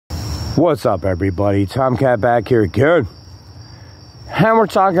What's up, everybody? Tomcat back here again. And we're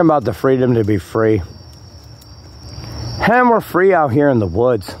talking about the freedom to be free. And we're free out here in the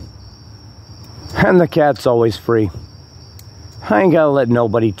woods. And the cat's always free. I ain't gotta let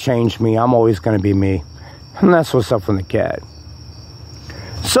nobody change me. I'm always gonna be me. And that's what's up from the cat.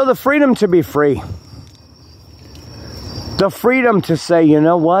 So the freedom to be free. The freedom to say, you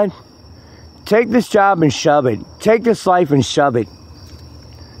know what? Take this job and shove it. Take this life and shove it.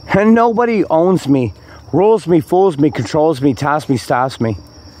 And nobody owns me, rules me, fools me, controls me, tosses me, stops me.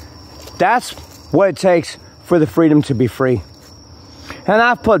 That's what it takes for the freedom to be free. And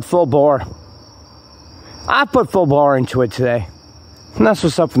I've put full bore. I put full bore into it today. And that's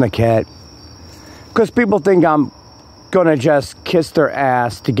what's up from the cat. Because people think I'm going to just kiss their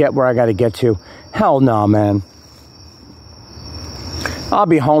ass to get where I got to get to. Hell no, man. I'll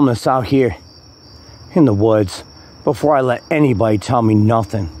be homeless out here in the woods before I let anybody tell me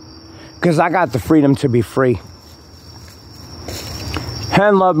nothing. Because I got the freedom to be free.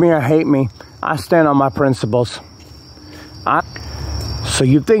 And love me or hate me, I stand on my principles. So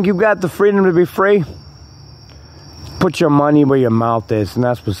you think you've got the freedom to be free? Put your money where your mouth is, and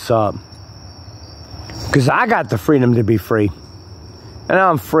that's what's up. Because I got the freedom to be free. And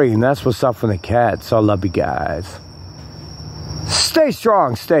I'm free, and that's what's up from the cat. So I love you guys. Stay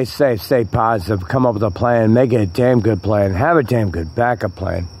strong, stay safe, stay positive. Come up with a plan. Make it a damn good plan. Have a damn good backup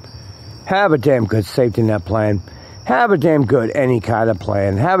plan. Have a damn good safety net plan. Have a damn good any kind of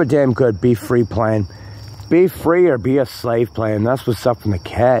plan. Have a damn good be free plan. Be free or be a slave plan. That's what's up from the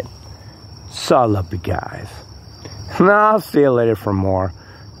cat. So I love you guys. And I'll see you later for more.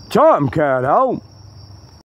 Tomcat out.